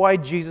why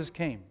Jesus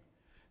came.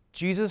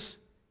 Jesus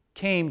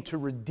came to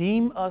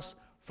redeem us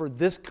for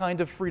this kind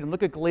of freedom.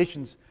 Look at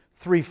Galatians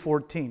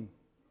 3:14.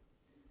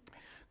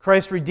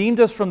 Christ redeemed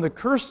us from the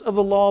curse of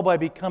the law by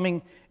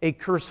becoming a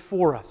curse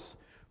for us.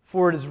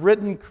 For it is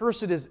written,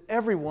 "Cursed is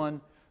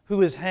everyone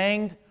who is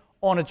hanged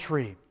on a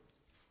tree."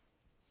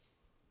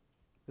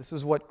 This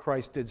is what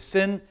Christ did.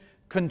 Sin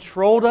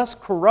controlled us,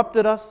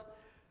 corrupted us,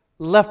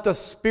 left us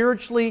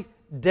spiritually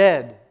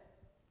dead.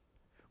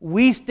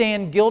 We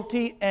stand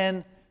guilty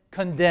and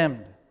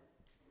condemned.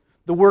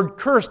 The word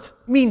cursed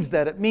means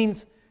that. It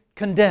means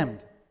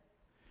condemned.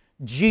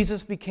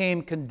 Jesus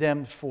became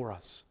condemned for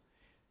us.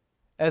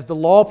 As the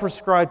law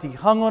prescribed, He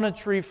hung on a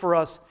tree for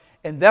us,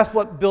 and that's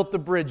what built the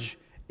bridge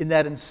in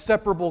that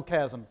inseparable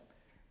chasm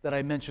that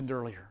I mentioned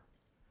earlier.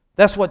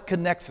 That's what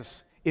connects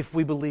us, if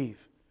we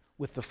believe,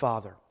 with the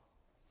Father.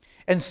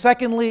 And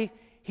secondly,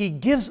 He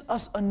gives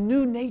us a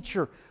new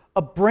nature,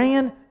 a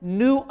brand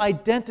new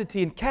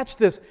identity. And catch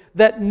this,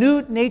 that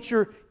new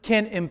nature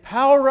can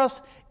empower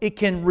us, it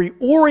can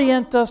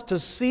reorient us to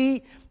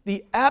see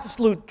the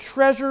absolute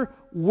treasure,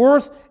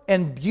 worth,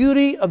 and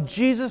beauty of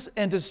Jesus,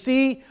 and to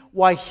see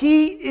why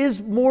He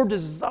is more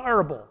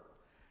desirable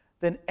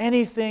than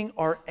anything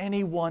or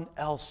anyone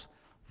else.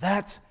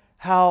 That's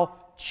how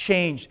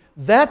change.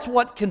 That's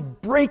what can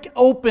break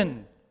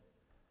open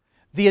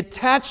the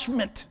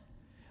attachment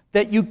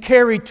that you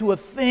carry to a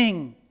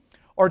thing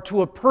or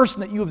to a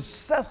person that you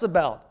obsess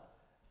about.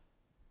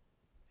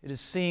 It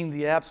is seeing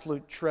the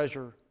absolute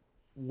treasure,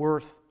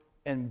 worth,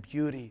 and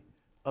beauty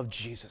of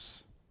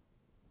Jesus.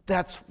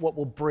 That's what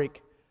will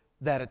break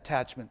that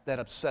attachment, that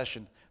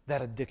obsession,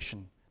 that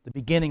addiction, the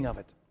beginning of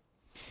it.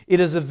 It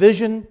is a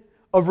vision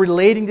of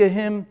relating to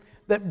Him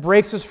that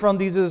breaks us from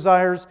these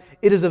desires.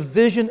 It is a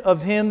vision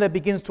of Him that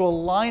begins to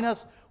align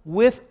us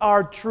with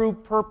our true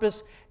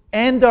purpose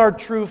and our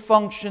true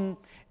function.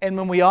 And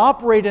when we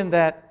operate in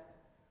that,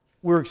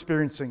 we're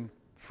experiencing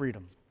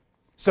freedom.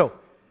 So,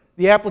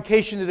 the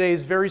application today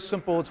is very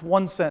simple. It's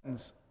one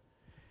sentence.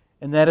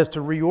 And that is to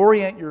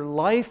reorient your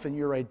life and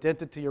your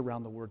identity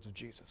around the words of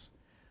Jesus.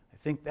 I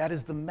think that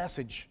is the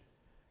message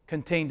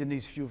contained in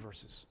these few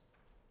verses.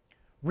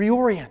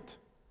 Reorient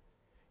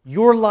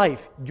your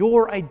life,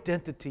 your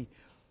identity.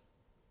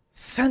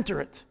 Center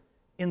it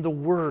in the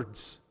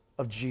words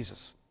of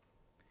Jesus.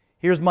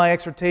 Here's my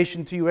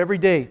exhortation to you every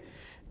day.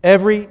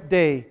 Every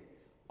day,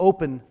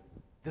 open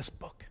this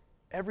book.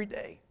 Every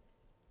day.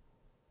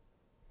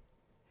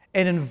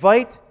 And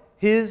invite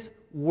His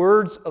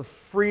words of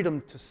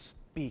freedom to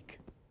speak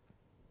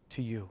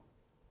to you.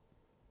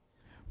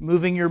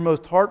 Moving your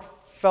most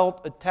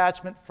heartfelt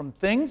attachment from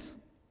things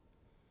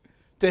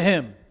to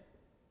Him.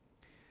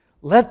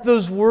 Let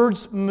those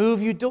words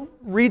move you. Don't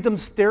read them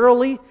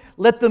sterilely.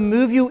 Let them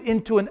move you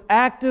into an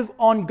active,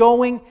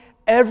 ongoing,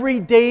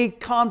 everyday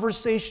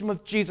conversation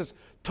with Jesus.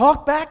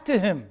 Talk back to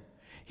Him.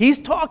 He's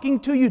talking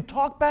to you.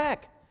 Talk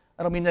back.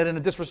 I don't mean that in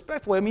a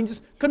disrespectful way. I mean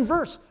just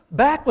converse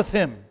back with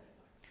Him.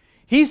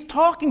 He's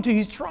talking to you.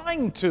 He's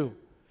trying to.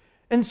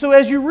 And so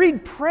as you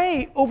read,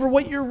 pray over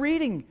what you're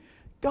reading.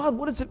 God,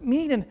 what does it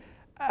mean? And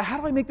how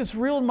do I make this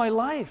real in my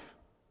life?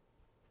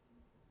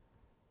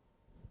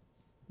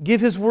 Give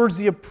His words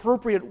the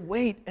appropriate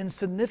weight and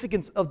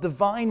significance of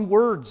divine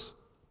words.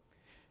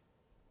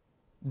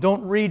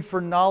 Don't read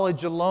for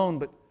knowledge alone,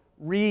 but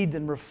read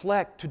and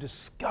reflect to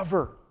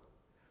discover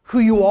who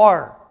you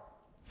are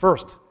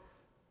first.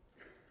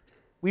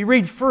 We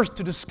read first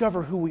to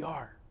discover who we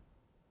are.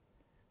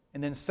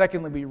 And then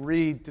secondly, we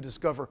read to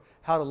discover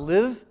how to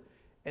live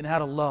and how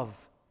to love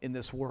in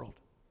this world.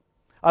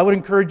 I would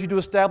encourage you to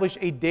establish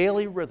a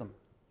daily rhythm,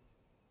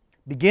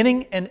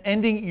 beginning and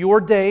ending your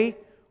day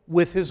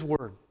with His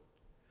Word.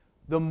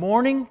 The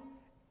morning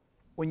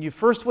when you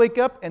first wake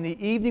up and the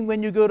evening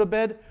when you go to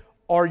bed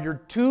are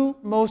your two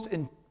most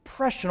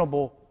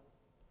impressionable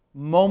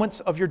moments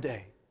of your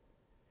day.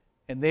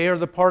 And they are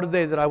the part of the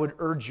day that I would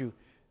urge you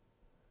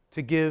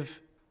to give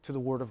to the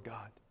Word of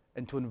God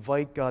and to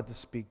invite God to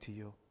speak to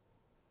you.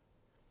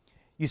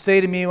 You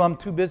say to me, well, I'm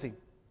too busy.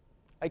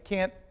 I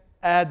can't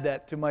add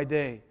that to my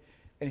day.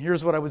 And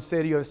here's what I would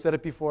say to you. I've said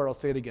it before, I'll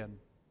say it again.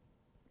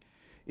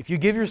 If you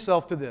give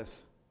yourself to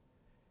this,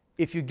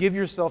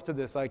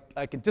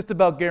 I can just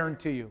about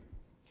guarantee you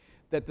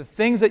that the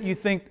things that you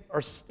think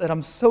are, that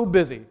I'm so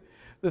busy,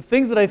 the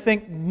things that I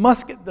think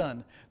must get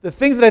done, the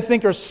things that I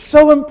think are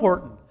so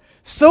important,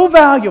 so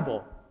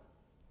valuable,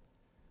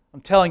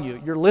 I'm telling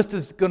you, your list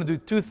is going to do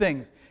two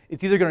things.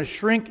 It's either going to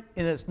shrink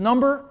in its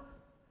number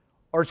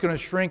or it's going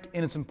to shrink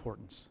in its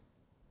importance.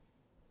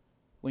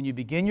 When you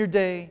begin your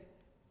day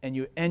and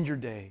you end your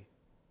day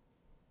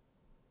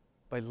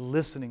by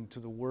listening to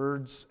the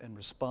words and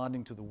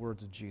responding to the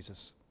words of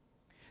Jesus.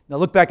 Now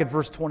look back at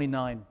verse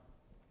 29,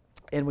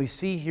 and we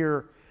see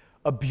here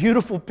a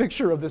beautiful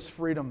picture of this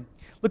freedom.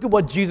 Look at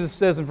what Jesus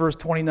says in verse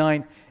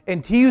 29.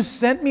 And He who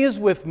sent me is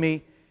with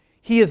me.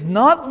 He has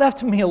not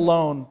left me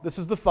alone. This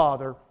is the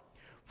Father.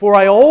 For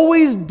I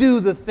always do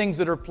the things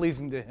that are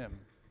pleasing to Him.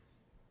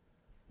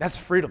 That's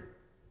freedom.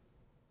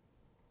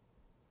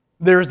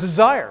 There is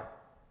desire.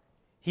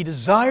 He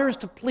desires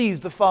to please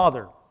the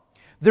Father.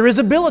 There is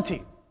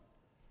ability.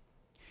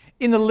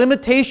 In the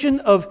limitation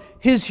of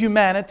His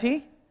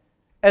humanity,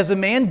 as a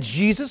man,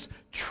 Jesus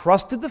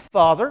trusted the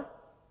Father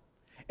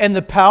and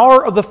the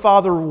power of the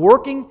Father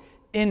working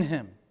in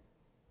Him.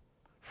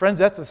 Friends,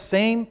 that's the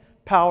same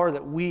power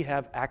that we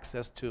have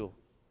access to.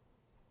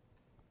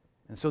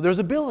 And so there's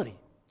ability.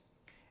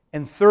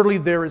 And thirdly,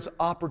 there is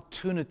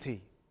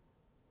opportunity.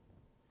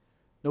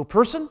 No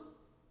person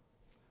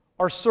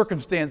or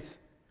circumstance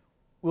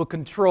will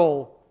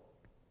control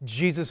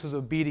Jesus'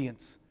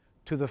 obedience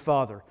to the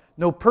Father.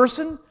 No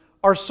person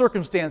or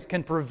circumstance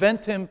can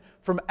prevent Him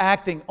from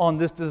acting on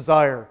this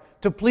desire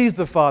to please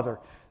the Father.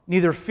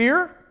 Neither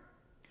fear,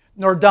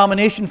 nor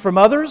domination from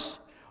others,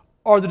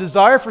 or the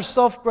desire for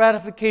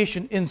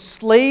self-gratification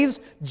enslaves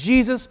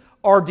Jesus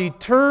or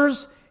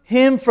deters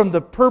Him from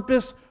the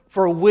purpose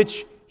for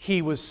which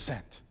He was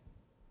sent.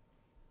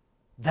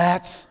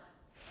 That's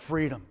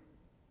freedom.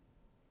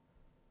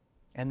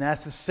 And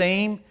that's the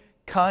same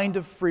kind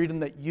of freedom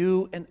that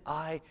you and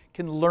I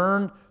can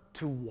learn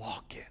to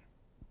walk in.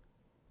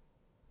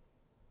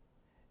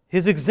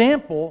 His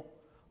example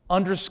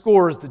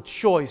underscores the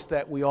choice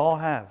that we all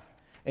have.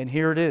 And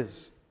here it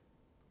is.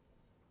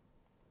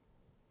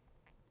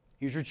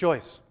 Here's your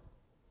choice.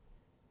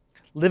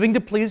 Living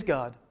to please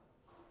God,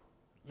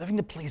 living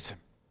to please Him,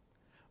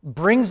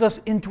 brings us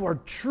into our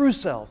true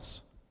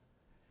selves,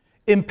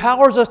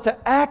 empowers us to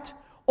act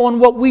on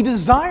what we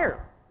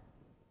desire,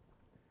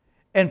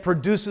 and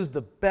produces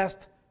the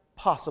best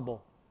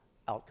possible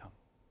outcome.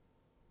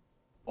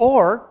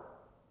 Or,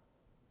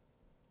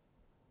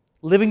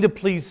 living to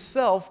please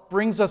self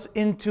brings us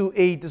into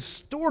a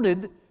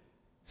distorted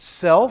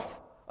self,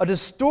 a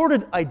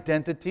distorted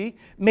identity,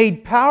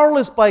 made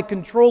powerless by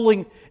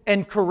controlling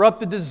and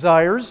corrupted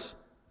desires,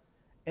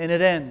 and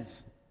it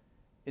ends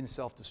in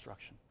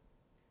self-destruction.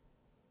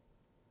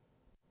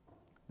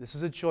 This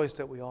is a choice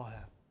that we all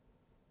have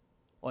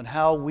on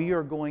how we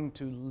are going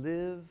to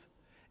live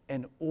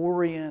and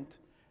orient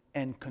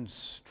and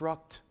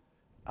construct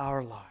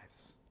our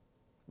lives.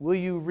 Will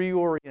you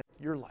reorient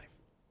your life?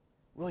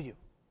 Will you?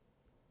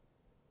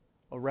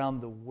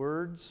 Around the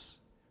words?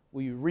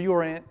 Will you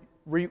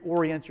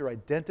reorient your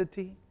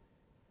identity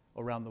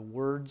around the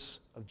words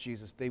of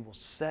Jesus? They will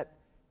set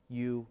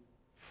you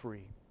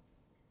free.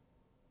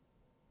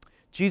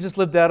 Jesus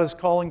lived out His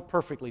calling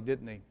perfectly,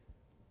 didn't He?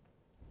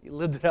 He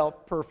lived it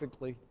out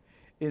perfectly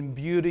in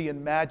beauty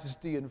and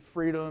majesty and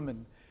freedom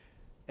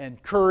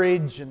and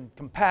courage and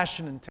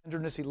compassion and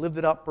tenderness. He lived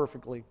it out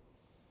perfectly.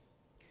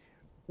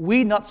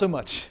 We, not so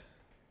much.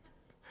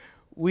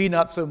 We,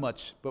 not so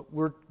much. But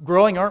we're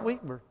growing, aren't we?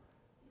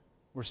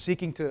 We're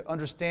seeking to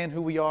understand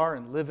who we are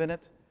and live in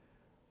it.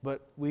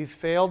 But we've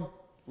failed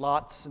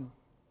lots and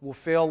will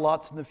fail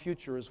lots in the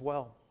future as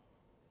well.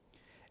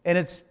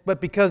 But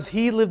because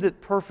He lived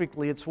it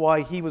perfectly, it's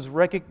why He was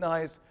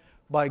recognized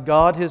by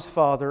God His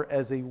Father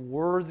as a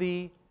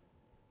worthy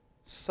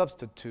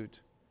substitute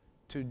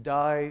to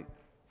die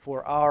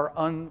for our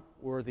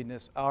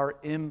unworthiness, our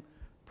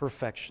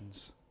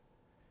perfections.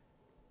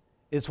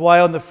 It's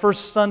why on the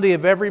first Sunday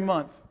of every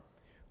month,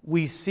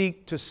 we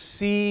seek to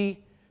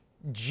see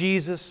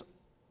Jesus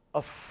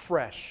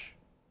afresh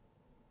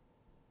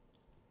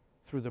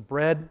through the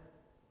bread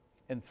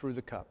and through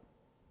the cup.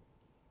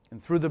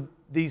 And through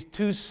these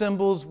two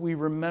symbols, we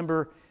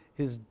remember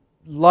His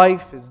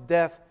life, His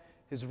death,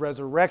 His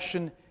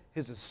resurrection,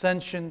 His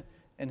ascension,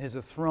 and His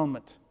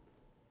enthronement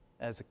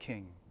as a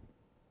king.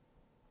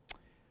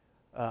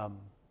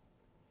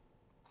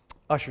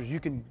 Ushers, you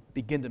can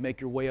begin to make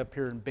your way up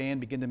here, and band,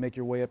 begin to make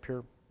your way up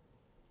here.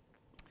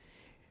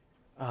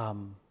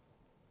 And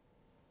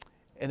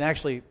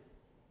actually,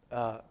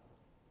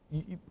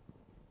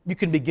 you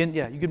can begin.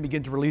 Yeah, you can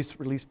begin to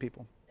release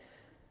people.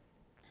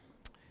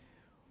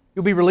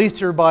 You'll be released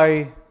here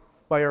by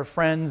our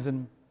friends,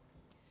 and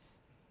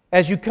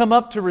as you come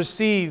up to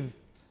receive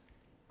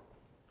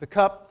the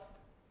cup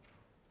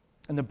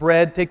and the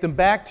bread, take them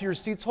back to your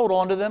seats. Hold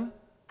on to them.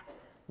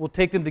 We'll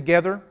take them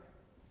together.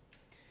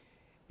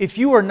 If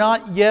you are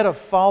not yet a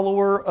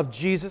follower of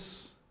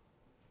Jesus,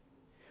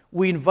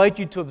 we invite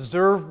you to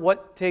observe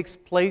what takes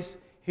place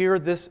here.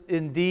 This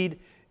indeed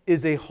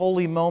is a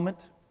holy moment.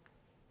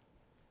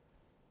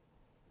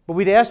 But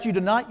we'd ask you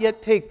to not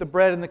yet take the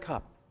bread and the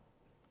cup.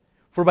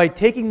 For by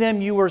taking them,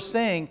 you are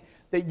saying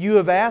that you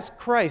have asked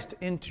Christ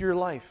into your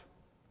life.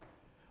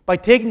 By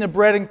taking the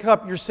bread and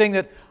cup, you're saying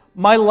that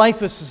my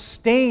life is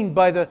sustained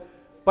by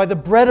the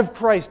bread of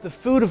Christ, the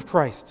food of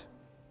Christ.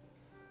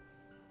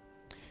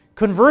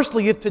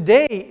 Conversely,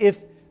 if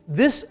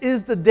this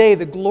is the day,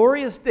 the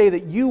glorious day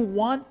that you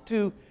want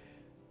to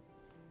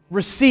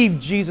receive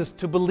Jesus,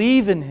 to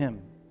believe in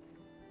Him,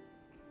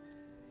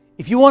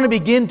 if you want to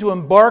begin to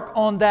embark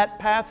on that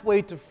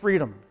pathway to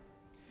freedom,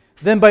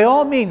 then by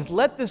all means,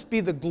 let this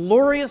be the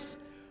glorious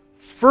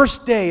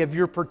first day of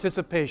your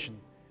participation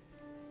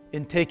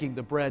in taking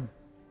the bread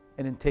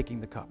and in taking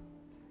the cup.